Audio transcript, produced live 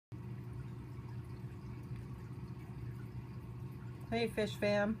Hey fish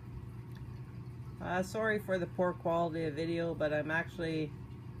fam, sorry for the poor quality of video, but I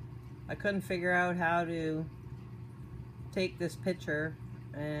couldn't figure out how to take this picture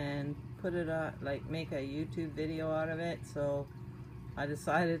and put it on, like make a YouTube video out of it, so I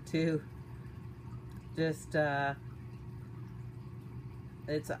decided to just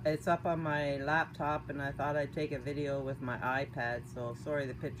it's up on my laptop, and I thought I'd take a video with my iPad, so sorry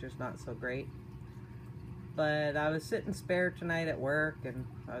the picture's not so great. But I was sitting spare tonight at work, and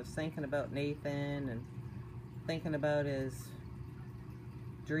I was thinking about Nathan and thinking about his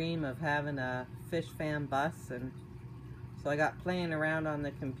dream of having a fish fan bus, and so I got playing around on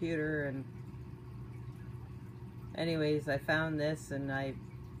the computer, and anyways I found this and I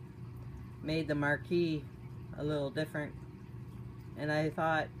made the marquee a little different, and I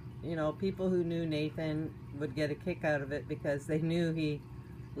thought, you know, people who knew Nathan would get a kick out of it because they knew he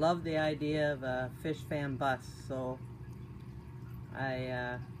loved the idea of a fish fan bus. So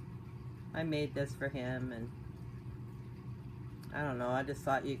I made this for him, and I don't know, I just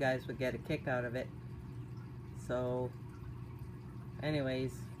thought you guys would get a kick out of it. So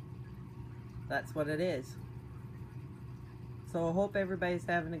anyways, that's what it is. So I hope everybody's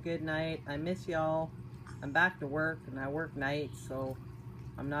having a good night. I miss y'all. I'm back to work, and I work nights, so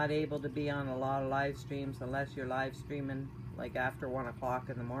I'm not able to be on a lot of live streams unless you're live streaming like after 1 o'clock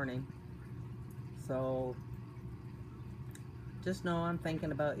in the morning. So just know I'm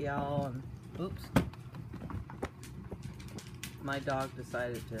thinking about y'all. And oops, my dog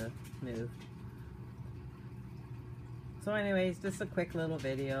decided to move. So anyways, just a quick little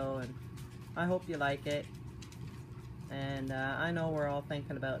video, and I hope you like it. And I know we're all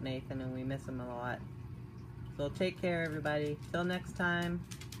thinking about Nathan, and we miss him a lot. So take care, everybody. Till next time.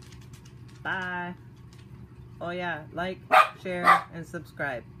 Bye. Oh yeah, like, share, and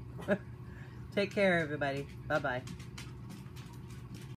subscribe. Take care, everybody. Bye-bye.